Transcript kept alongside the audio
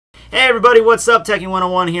Hey everybody, what's up?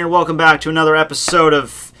 Tekking101 here. Welcome back to another episode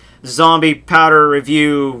of Zombie Powder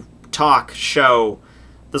Review Talk Show.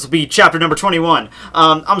 This will be chapter number 21.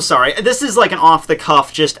 I'm sorry. This is like an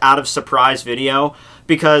off-the-cuff, just out-of-surprise video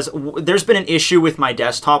because there's been an issue with my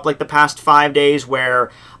desktop like the past 5 days where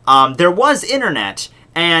there was internet.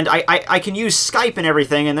 And I can use Skype and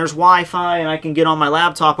everything, and there's Wi-Fi, and I can get on my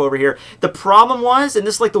laptop over here. The problem was, and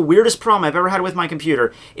this is like the weirdest problem I've ever had with my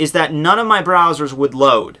computer, is that none of my browsers would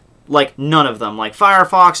load. Like, none of them. Like,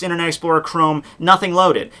 Firefox, Internet Explorer, Chrome, nothing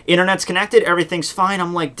loaded. Internet's connected, everything's fine.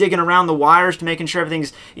 I'm, like, digging around the wires to making sure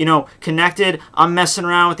everything's, you know, connected. I'm messing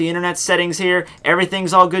around with the internet settings here.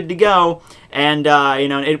 Everything's all good to go. And, you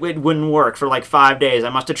know, it wouldn't work for, like, 5 days. I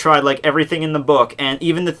must have tried, like, everything in the book. And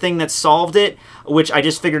even the thing that solved it, which I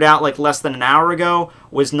just figured out, like, less than an hour ago,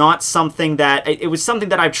 was not something that... It was something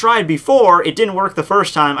that I've tried before. It didn't work the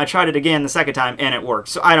first time. I tried it again the second time, and it worked.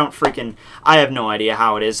 So I have no idea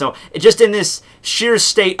how it is. So just in this sheer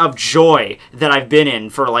state of joy that I've been in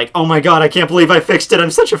for, like, oh my god, I can't believe I fixed it.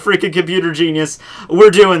 I'm such a freaking computer genius. We're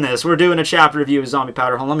doing this. We're doing a chapter review of Zombie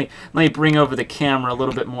Powder. Hold on, let me bring over the camera a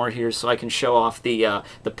little bit more here so I can show off the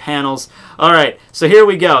panels. Alright, so here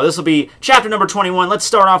we go. This will be chapter number 21. Let's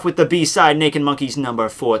start off with the B-side, Naked Monkeys number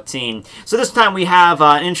 14. So this time we have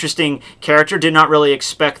an interesting character. Did not really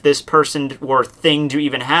expect this person or thing to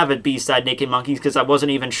even have a B-side, Naked Monkeys, because I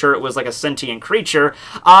wasn't even sure it was like a sentient creature.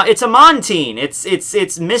 It's a Montine.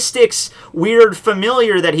 It's Mystic's weird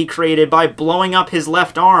familiar that he created by blowing up his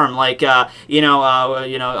left arm, like Hollybell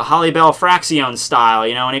Fraxion style,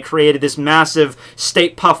 you know, and it created this massive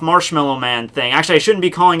State Puff Marshmallow Man thing. Actually, I shouldn't be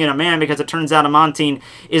calling it a man because it turns out a Montine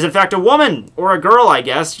is in fact a woman or a girl, I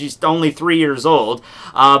guess. She's only 3 years old.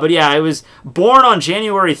 But yeah, it was born on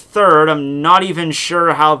January 3rd. I'm not even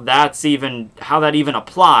sure how that even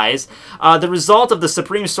applies. The result of the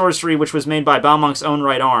Supreme Sorcery, which was made by Balmonk's own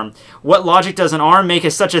right arm. What logic does an arm make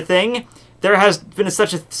as such a thing? There has been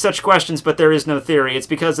such questions, but there is no theory. It's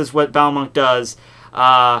because it's what Balmonk does.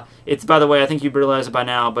 It's, by the way, I think you've realized it by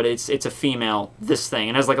now, but it's a female, this thing.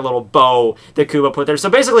 It has like a little bow that Kubo put there. So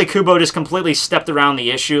basically Kubo just completely stepped around the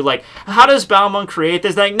issue. Like, how does Balmonk create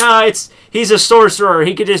this thing? No, he's a sorcerer.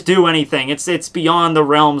 He could just do anything. It's beyond the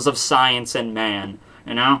realms of science and man,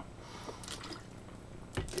 you know?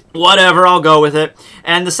 Whatever, I'll go with it.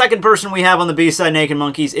 And the second person we have on the B-side, Naked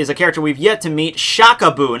Monkeys, is a character we've yet to meet,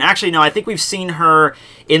 Shakaboom. Actually, no, I think we've seen her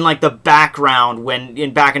in, like, the background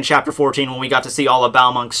back in Chapter 14 when we got to see all of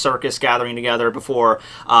Balmonk's circus gathering together before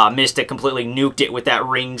Mystic completely nuked it with that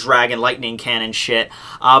ring dragon lightning cannon shit.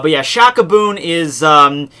 But yeah, Shakaboom is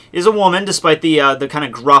a woman, despite the kind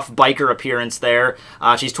of gruff biker appearance there.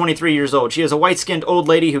 She's 23 years old. She is a white-skinned old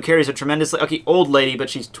lady who carries a tremendously... Okay, old lady, but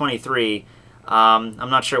she's 23. I'm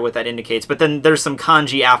not sure what that indicates, but then there's some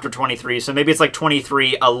kanji after 23, so maybe it's like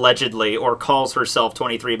 23 allegedly, or calls herself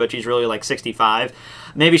 23, but she's really like 65.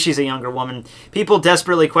 Maybe she's a younger woman. People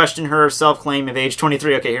desperately question her self-claim of age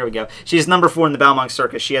 23. Okay, here we go. She's number 4 in the Balmonk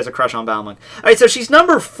circus. She has a crush on Balmonk. Alright, so she's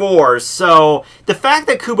number 4, so the fact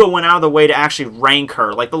that Kubo went out of the way to actually rank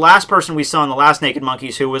her, like the last person we saw in the last Naked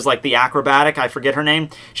Monkeys who was like the acrobatic, I forget her name,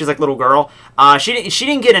 she's like little girl, she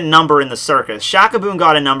didn't get a number in the circus. Shakaboom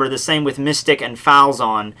got a number, the same with Mystic and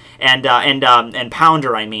Falzon, and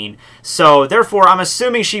Pounder, I mean. So, therefore, I'm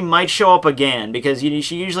assuming she might show up again, because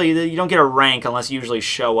you don't get a rank unless you usually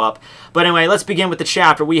show up. But anyway, let's begin with the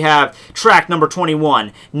chapter. We have track number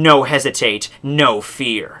 21, No Hesitate, No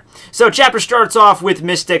Fear. So, chapter starts off with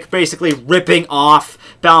Mystic basically ripping off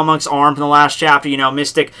Balmonk's arm from the last chapter. You know,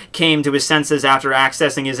 Mystic came to his senses after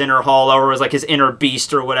accessing his inner hollow, or was like his inner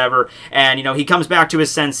beast or whatever, and, you know, he comes back to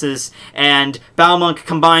his senses, and Balmonk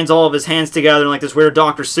combines all of his hands together in like this weird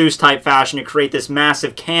Dr. Seuss type fashion to create this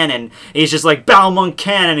massive cannon. He's just like, Balmonk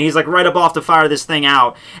cannon, and he's like right up off to fire this thing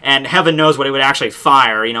out, and heaven knows what it would actually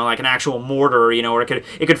fire, you know, like an actual mortar, you know, or it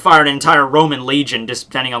could fire an entire Roman legion, just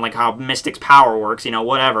depending on like how Mystic's power works, you know,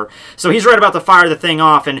 whatever. So he's right about to fire the thing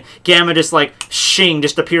off, and Gamma just like, shing,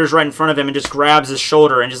 just appears right in front of him and just grabs his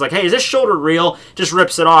shoulder and just like, hey, is this shoulder real? Just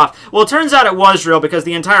rips it off. Well, it turns out it was real because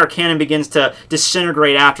the entire cannon begins to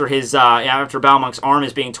disintegrate after after Balmonk's arm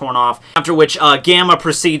is being torn off, after which Gamma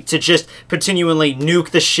proceeds to just continually nuke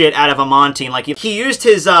the shit out of a Montine. Like, he used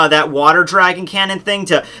his, that water dragon cannon thing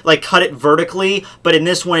to, like, cut it vertically, but in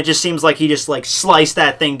this one it just seems like he just, like, sliced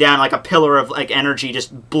that thing down like a pillar of, like, energy,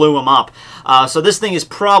 just blew him up. So this thing is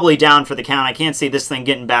probably down for the count. I can't see this thing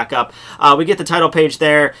getting back up. We get the title page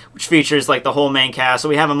there, which features like the whole main cast. So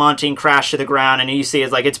we have Amantine crash to the ground, and you see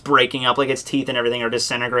it's like it's breaking up, like its teeth and everything are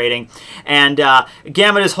disintegrating. And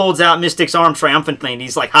Gamma just holds out Mystic's arm triumphantly, and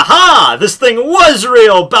he's like, "Ha-ha! This thing was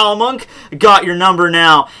real, Balmunk! Got your number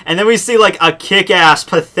now." And then we see like a kick-ass,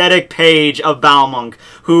 pathetic page of Balmunk,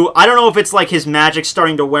 who, I don't know if it's like his magic's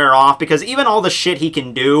starting to wear off, because even all the shit he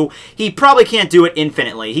can do, he probably can't do it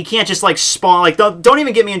infinitely. He can't just like spawn, like, don't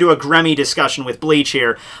even get me into a Gremmy discussion with Bleach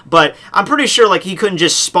here, but I'm pretty sure like he couldn't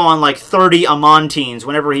just spawn like 30 Amantines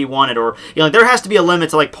whenever he wanted, or, you know, there has to be a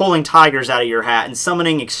limit to like pulling tigers out of your hat and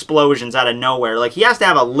summoning explosions out of nowhere. Like, he has to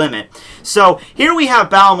have a limit. So here we have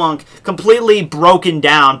Balmunk completely broken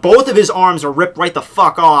down. Both of his arms are ripped right the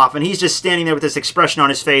fuck off, and he's just standing there with this expression on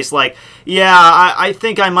his face like, yeah, I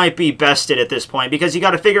think I might be bested at this point, because you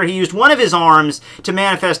got to figure he used one of his arms to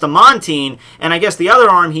manifest Amantine, and I guess the other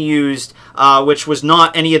arm he used, which was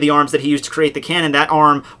not any of the arms that he used to create the cannon, that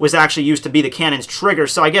arm was actually used to be the cannon's trigger.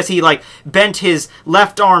 So I guess he like bent his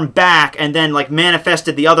left arm back and then like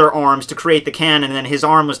manifested the other arms to create the cannon, and then his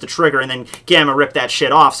arm was the trigger, and then Gamma ripped that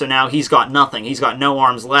shit off. So now he's got nothing. He's got no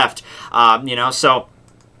arms left, you know, so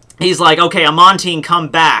he's like, okay, Amantine, come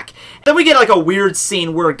back. Then we get like a weird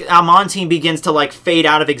scene where Amantine begins to like fade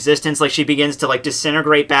out of existence, like she begins to like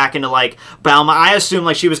disintegrate back into like Balmunk. I assume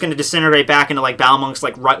like she was going to disintegrate back into like Balmunk's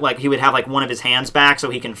like he would have like one of his hands back so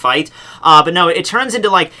he can fight. But no, it turns into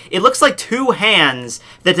like, it looks like two hands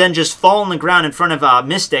that then just fall on the ground in front of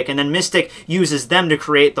Mystic, and then Mystic uses them to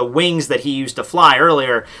create the wings that he used to fly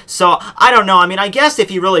earlier. So I don't know. I mean, I guess if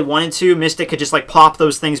he really wanted to, Mystic could just like pop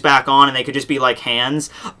those things back on and they could just be like hands.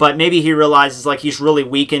 But maybe he realizes like he's really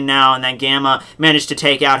weakened now, and then Gamma managed to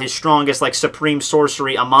take out his strongest, like, supreme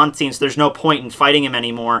sorcery, Amantine, so there's no point in fighting him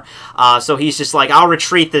anymore. So he's just like, I'll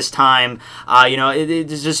retreat this time, you know,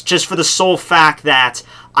 it's just for the sole fact that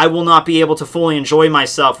I will not be able to fully enjoy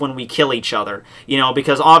myself when we kill each other, you know,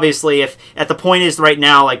 because obviously if at the point is right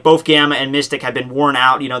now, like, both Gamma and Mystic have been worn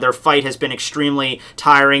out, you know, their fight has been extremely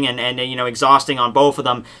tiring and you know, exhausting on both of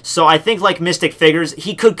them. So I think, like, Mystic figures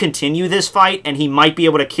he could continue this fight and he might be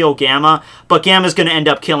able to kill Gamma, but Gamma's going to end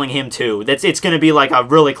up killing him too. It's going to be like a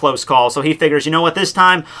really close call. So he figures, you know what, this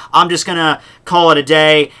time I'm just going to call it a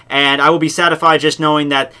day, and I will be satisfied just knowing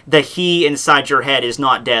that the he inside your head is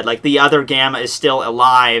not dead. Like, the other Gamma is still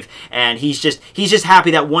alive, and he's just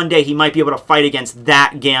happy that one day he might be able to fight against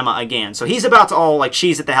that Gamma again. So he's about to all like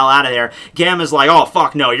cheese it the hell out of there. Gamma's like, oh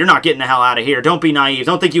fuck no, you're not getting the hell out of here. Don't be naive.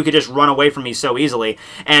 Don't think you could just run away from me so easily.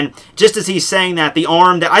 And just as he's saying that, the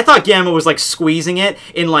arm that I thought Gamma was like squeezing it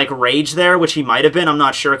in like rage there, which he might have been, I'm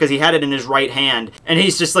not sure, because he had it in his right hand, and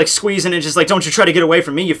he's just like squeezing it, just like, don't you try to get away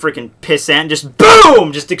from me, you freaking pissant. Just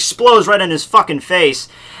boom, just explodes right in his fucking face.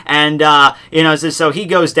 And you know, so he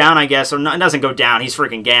goes down, I guess, or not, doesn't go down, he's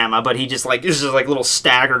freaking Gamma, but he just like, this is like a little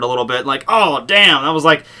staggered a little bit, like, oh damn, that was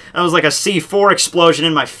like a C4 explosion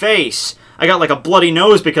in my face. I got like a bloody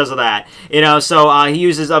nose because of that, you know. So he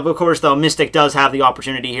uses, of course, though, Mystic does have the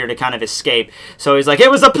opportunity here to kind of escape. So he's like, it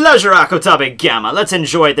was a pleasure, Akotabe Gamma. Let's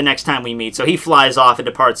enjoy it the next time we meet. So he flies off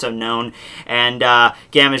into parts unknown, and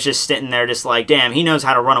Gamma's just sitting there just like, damn, he knows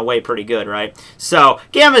how to run away pretty good, right? So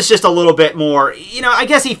Gamma's just a little bit more, you know, I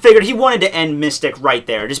guess he figured he wanted to end Mystic right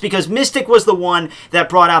there, just because Mystic was the one that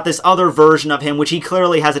brought out this other version of him, which he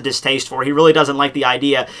clearly has a distaste for. He really doesn't like the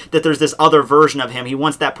idea that there's this other version of him. He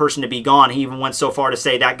wants that person to be gone. He even went so far to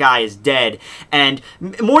say that guy is dead. And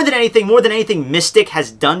more than anything Mystic has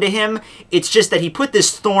done to him, it's just that he put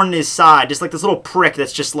this thorn in his side, just like this little prick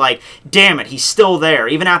that's just like, damn it, he's still there.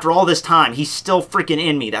 Even after all this time, he's still freaking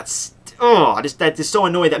in me. That's... oh, that is so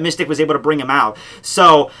annoyed that Mystic was able to bring him out.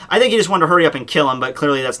 So I think he just wanted to hurry up and kill him, but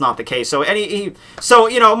clearly that's not the case. So so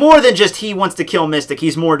you know, more than just he wants to kill Mystic,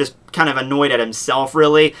 he's more just kind of annoyed at himself,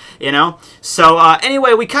 really, you know. So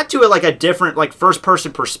anyway, we cut to it like a different, like,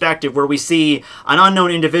 first-person perspective where we see an unknown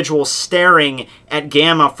individual staring at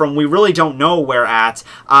Gamma from we really don't know where at,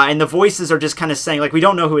 and the voices are just kind of saying, like, we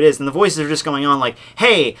don't know who it is, and the voices are just going on like,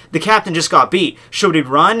 hey, the captain just got beat. Should we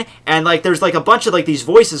run? And like, there's like a bunch of like these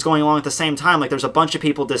voices going along at the same time. Like, there's a bunch of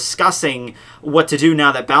people discussing what to do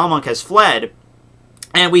now that Balmunk has fled.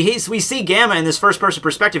 And we see Gamma in this first-person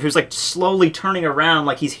perspective who's, like, slowly turning around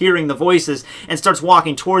like he's hearing the voices and starts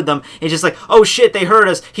walking toward them. And he's just like, oh, shit, they heard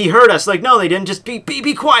us. He heard us. Like, no, they didn't. Just be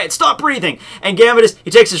quiet. Stop breathing. And Gamma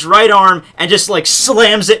he takes his right arm and just, like,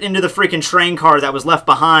 slams it into the freaking train car that was left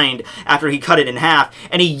behind after he cut it in half.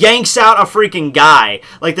 And he yanks out a freaking guy.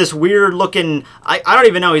 Like, this weird-looking... I don't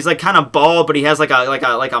even know. He's, like, kind of bald, but he has, like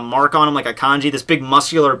a mark on him, like a kanji. This big,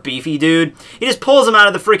 muscular, beefy dude. He just pulls him out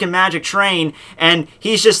of the freaking magic train, and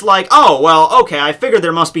he's just like, oh, well, okay, I figured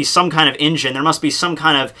there must be some kind of engine, there must be some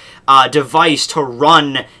kind of device to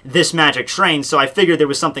run this magic train, so I figured there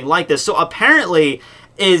was something like this. So apparently,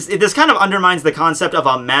 this kind of undermines the concept of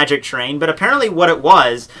a magic train, but apparently what it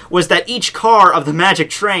was that each car of the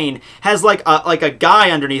magic train has like a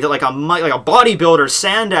guy underneath it, like a bodybuilder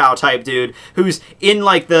Sandow type dude who's in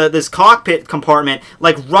like this cockpit compartment,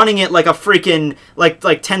 like running it like a freaking like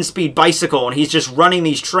 10-speed bicycle, and he's just running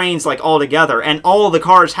these trains like all together, and all the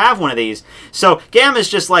cars have one of these. So Gamma's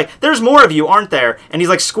just like, there's more of you, aren't there? And he's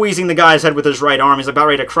like squeezing the guy's head with his right arm. He's about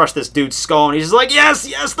ready to crush this dude's skull, and he's just like,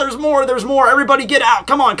 yes, there's more, everybody get out.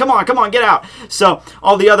 Come on, get out. So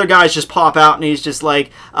all the other guys just pop out, and he's just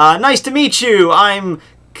like, nice to meet you. I'm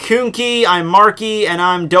Kunki, I'm Marky, and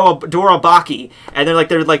I'm Dorabaki. And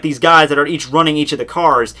they're like these guys that are each running each of the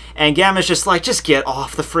cars. And Gamma's just like, just get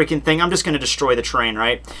off the freaking thing. I'm just going to destroy the train,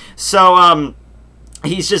 right? So,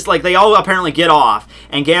 he's just like, they all apparently get off,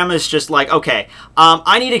 and Gamma's just like, okay,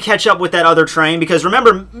 I need to catch up with that other train, because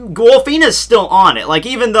remember, Wolfina's still on it. Like,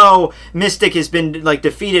 even though Mystic has been, like,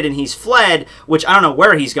 defeated and he's fled, which I don't know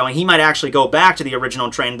where he's going, he might actually go back to the original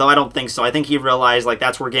train, though I don't think so. I think he realized, like,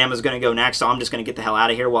 that's where Gamma's going to go next, so I'm just going to get the hell out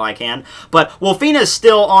of here while I can. But Wolfina's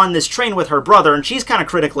still on this train with her brother, and she's kind of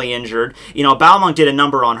critically injured. You know, Balmonk did a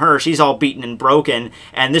number on her. She's all beaten and broken,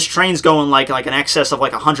 and this train's going, like an excess of,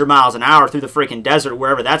 like, 100 miles an hour through the freaking desert,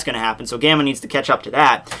 wherever that's going to happen, so Gamma needs to catch up to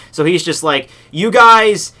that. So he's just like, you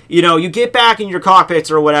guys, you know, you get back in your cockpits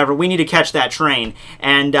or whatever, we need to catch that train.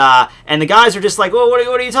 And the guys are just like, well, what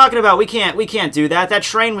are you talking about? We can't do that. That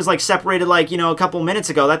train was, like, separated, like, you know, a couple minutes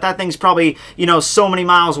ago. That thing's probably, you know, so many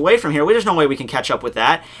miles away from here. There's no way we can catch up with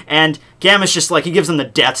that. And Gamma's just like, he gives them the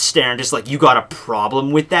death stare and just like, you got a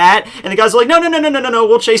problem with that? And the guys are like, no,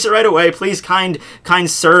 we'll chase it right away. Please, kind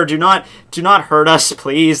sir, do not hurt us,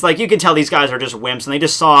 please. Like, you can tell these guys are just wimps, and they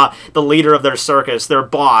just saw the leader of their circus, their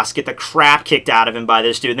boss, get the crap kicked out of him by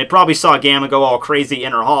this dude, and they probably saw Gamma go all crazy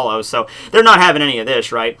inner hollow, so they're not having any of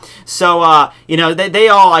this, right? So, you know, they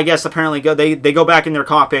all, I guess, apparently they go back in their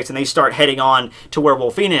cockpits, and they start heading on to where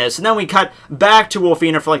Wolfina is. And then we cut back to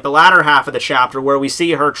Wolfina for, like, the latter half of the chapter, where we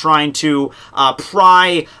see her trying to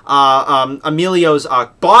pry Emilio's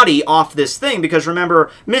body off this thing, because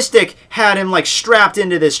remember, Mystic had him, like, strapped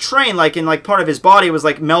into this train, like, in, like, part of his body was,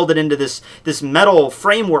 like, melded into this metal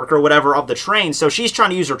framework or whatever of the train. So she's trying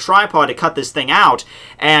to use her tripod to cut this thing out,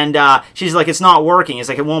 and she's like, it's not working. It's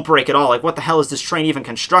like, it won't break at all. Like, what the hell is this train even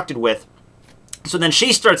constructed with? So then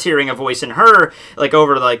she starts hearing a voice in her, like,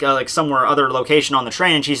 over, like somewhere other location on the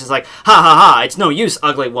train, and she's just like, ha ha ha, it's no use,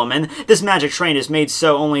 ugly woman. This magic train is made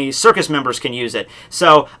so only circus members can use it.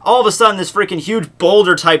 So all of a sudden, this freaking huge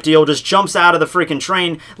boulder type deal just jumps out of the freaking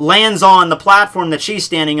train, lands on the platform that she's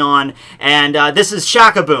standing on, and this is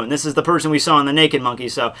Shakaboom. This is the person we saw in the Naked Monkey.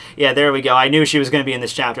 So yeah, there we go. I knew she was going to be in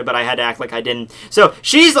this chapter, but I had to act like I didn't. So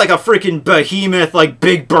she's like a freaking behemoth, like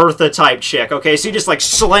Big Bertha type chick, okay? So she just like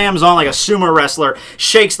slams on like a sumo wrestler,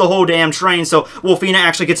 shakes the whole damn train, so Wolfina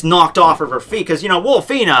actually gets knocked off of her feet, because, you know,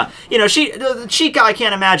 Wolfina, you know, she I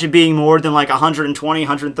can't imagine being more than like 120,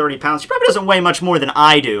 130 pounds. She probably doesn't weigh much more than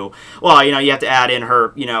I do. Well, you know, you have to add in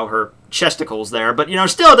her, you know, her chesticles there, but, you know,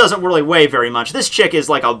 still doesn't really weigh very much. This chick is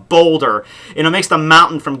like a boulder. You know, makes the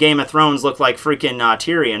mountain from Game of Thrones look like freaking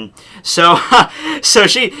Tyrion. So, so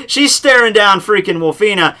she's staring down freaking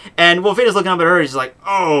Wolfina, and Wolfina's looking up at her, and she's like,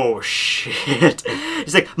 oh, shit.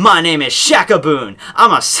 She's like, my name is Shakaboom.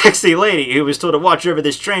 I'm a sexy lady who was told to watch over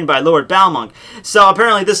this train by Lord Balmonk. So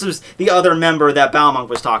apparently this was the other member that Balmonk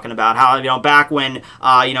was talking about, how, you know, back when,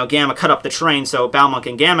 you know, Gamma cut up the train so Balmonk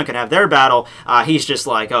and Gamma could have their battle, he's just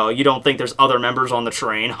like, oh, you don't think there's other members on the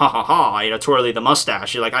train? Ha ha ha, you know, twirly the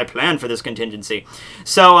mustache. You're like, I planned for this contingency.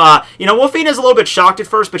 So, you know, Wolfina's a little bit shocked at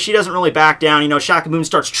first, but she doesn't really back down. You know, Shakaboom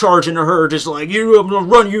starts charging to her, just like, I'm gonna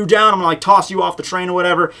run you down, I'm gonna, like, toss you off the train or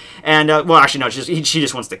whatever. And, well, actually, no, she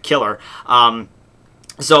just wants to kill her.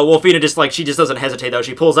 So Wolfina just, like, she just doesn't hesitate, though.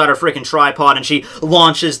 She pulls out her freaking tripod, and she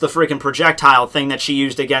launches the freaking projectile thing that she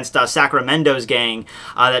used against Sacramento's gang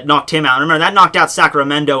that knocked him out. Remember, that knocked out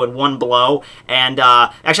Sacramento in one blow, and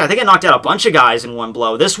actually, I think it knocked out a bunch of guys in one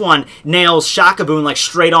blow. This one nails Shakaboom, like,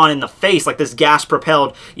 straight on in the face, like this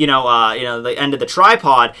gas-propelled, you know, the end of the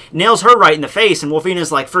tripod, nails her right in the face, and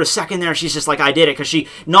Wolfina's like, for a second there, she's just like, I did it, because she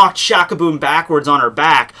knocked Shakaboom backwards on her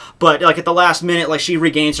back, but, like, at the last minute, like, she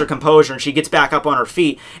regains her composure, and she gets back up on her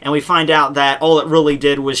feet, and we find out that all it really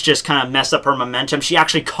did was just kind of mess up her momentum. She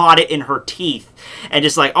actually caught it in her teeth. and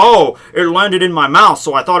just like, oh, it landed in my mouth,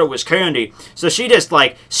 so I thought it was candy. So she just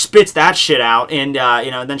like spits that shit out, and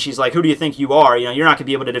you know, then she's like, who do you think you are? You know, you're not gonna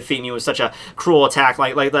be able to defeat me with such a cruel attack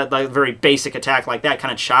like that, like very basic attack like that,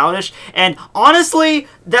 kind of childish. And honestly,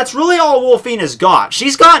 that's really all Wolfina's got.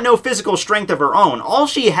 She's got no physical strength of her own. All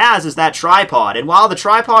she has is that tripod, and while the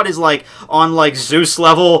tripod is like on like Zeus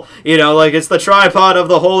level, you know, like it's the tripod of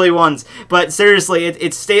the holy ones, but seriously,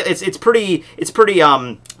 it's pretty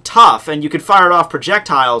tough, and you could fire it off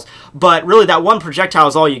projectiles, but really that one projectile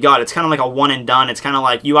is all you got. It's kind of like a one and done. It's kind of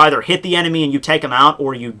like you either hit the enemy and you take them out,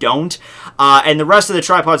 or you don't. And the rest of the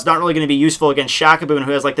tripod's not really going to be useful against Shakaboom,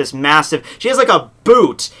 who has like this massive, she has like a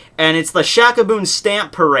boot, and it's the Shakaboom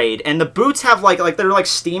Stamp Parade, and the boots have like they're like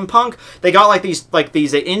steampunk. They got like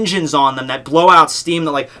these engines on them that blow out steam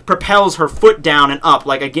that like propels her foot down and up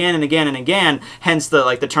like again and again and again, hence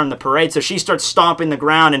the term the parade. So she starts stomping the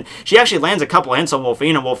ground, and she actually lands a couple hits on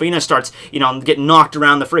Wolfina. Wolfina starts, you know, getting knocked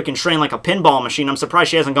around the freaking train like a pinball machine. I'm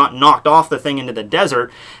surprised she hasn't gotten knocked off the thing into the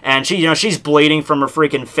desert, and she, you know, she's bleeding from her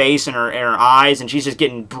freaking face and her eyes, and she's just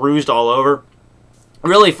getting bruised all over.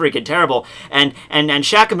 Really freaking terrible. And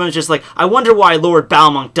Shakaboom's just like, I wonder why Lord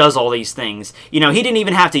Balmonk does all these things. You know, he didn't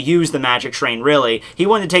even have to use the magic train, really. He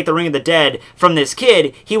wanted to take the Ring of the Dead from this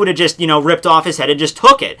kid. He would have just, you know, ripped off his head and just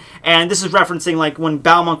took it. And this is referencing, like, when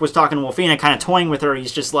Balmonk was talking to Wolfina, kind of toying with her,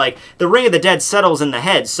 he's just like, the Ring of the Dead settles in the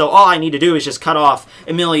head, so all I need to do is just cut off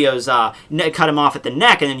Emilio's, cut him off at the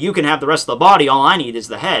neck, and then you can have the rest of the body. All I need is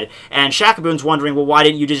the head. And Shakaboom's wondering, well, why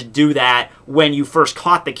didn't you just do that when you first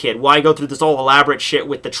caught the kid? Why go through this all elaborate shit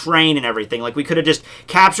with the train and everything? Like, we could have just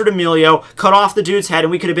captured Emilio, cut off the dude's head,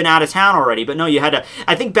 and we could have been out of town already. But no, you had to.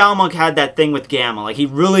 I think Balmonk had that thing with Gamma. Like, he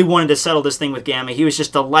really wanted to settle this thing with Gamma. He was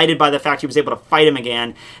just delighted by the fact he was able to fight him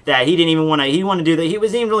again, that he didn't even want to. He wanted to do that. He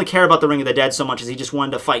didn't even really care about the Ring of the Dead so much as he just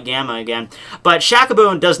wanted to fight Gamma again. But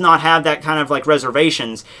Shakaboom does not have that kind of like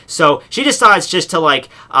reservations, so she decides just to like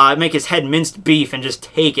make his head minced beef and just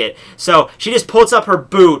take it. So she just pulls up her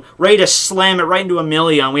boot, ready to slam it right into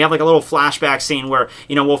Emilio, and we have like a little flashback scene where,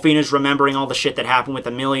 you know, Wolfina's remembering all the shit that happened with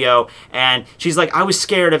Emilio, and she's like, I was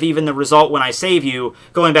scared of even the result when I save you,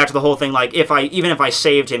 going back to the whole thing, like, even if I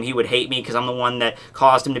saved him, he would hate me because I'm the one that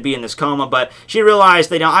caused him to be in this coma. But she realized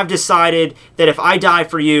that, you know, I've decided that if I die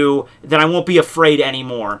for you, then I won't be afraid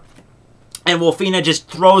anymore. And Wolfina just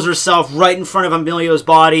throws herself right in front of Emilio's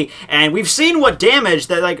body, and we've seen what damage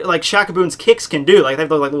that like Shakaboom's kicks can do. Like, they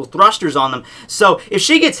have like little thrusters on them. So if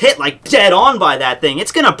she gets hit like dead on by that thing,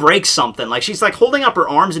 it's gonna break something. Like, she's like holding up her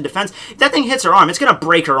arms in defense. If that thing hits her arm, it's gonna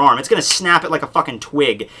break her arm. It's gonna snap it like a fucking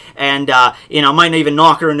twig, and you know, might not even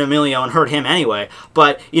knock her into Emilio and hurt him anyway.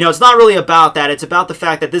 But you know, it's not really about that. It's about the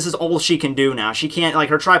fact that this is all she can do now. She can't, like,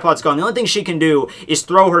 her tripod's gone. The only thing she can do is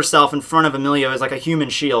throw herself in front of Emilio as like a human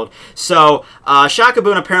shield. So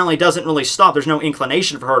Shakaboom apparently doesn't really stop. There's no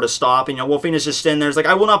inclination for her to stop. And, you know, Wolfina's just sitting there. It's like,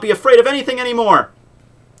 I will not be afraid of anything anymore.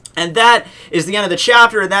 And that is the end of the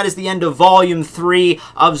chapter, and that is the end of Volume 3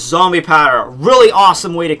 of Zombie Powder. Really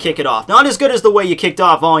awesome way to kick it off. Not as good as the way you kicked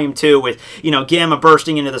off Volume 2 with, you know, Gamma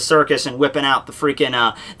bursting into the circus and whipping out the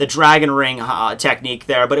freaking, the dragon ring technique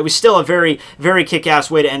there, but it was still a very, very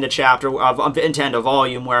kick-ass way to end a chapter, to end a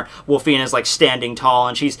volume, where Wolfina is, like, standing tall,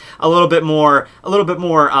 and she's a little bit more,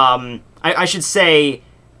 I should say,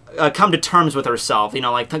 come to terms with herself, you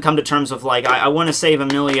know, like, come to terms with, like, I want to save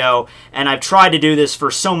Emilio, and I've tried to do this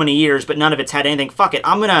for so many years, but none of it's had anything. Fuck it,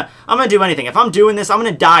 I'm gonna do anything. If I'm doing this, I'm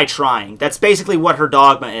gonna die trying. That's basically what her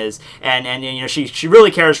dogma is, and you know, she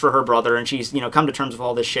really cares for her brother, and she's, you know, come to terms with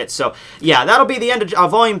all this shit. So yeah, that'll be the end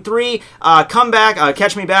of Volume 3. Come back,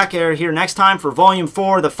 catch me back here next time for Volume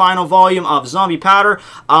 4, the final volume of Zombie Powder.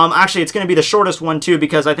 Actually, it's gonna be the shortest one too,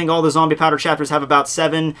 because I think all the Zombie Powder chapters have about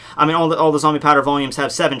 7. I mean, all the Zombie Powder volumes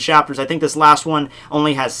have 7 chapters. I think this last one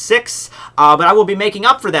only has 6, but I will be making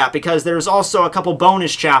up for that because there's also a couple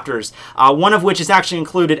bonus chapters, one of which is actually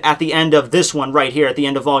included at the end of this one right here, at the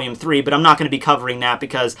end of Volume 3, but I'm not going to be covering that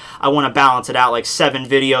because I want to balance it out, like 7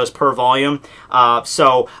 videos per volume.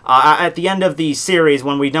 So at the end of the series,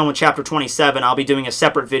 when we're done with Chapter 27, I'll be doing a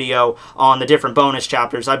separate video on the different bonus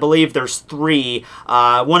chapters. I believe there's 3.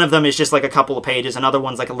 One of them is just like a couple of pages, another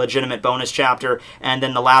one's like a legitimate bonus chapter, and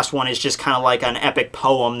then the last one is just kind of like an epic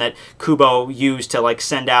poem that Kubo used to, like,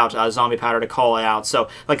 send out Zombie Powder to call it out. So,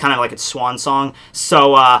 like, kind of like its swan song.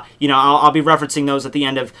 So, you know, I'll be referencing those at the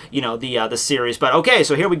end of, you know, the series. But, okay,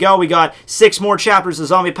 so here we go. We got 6 more chapters of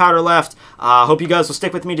Zombie Powder left. Hope you guys will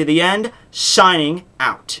stick with me to the end. Signing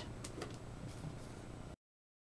out.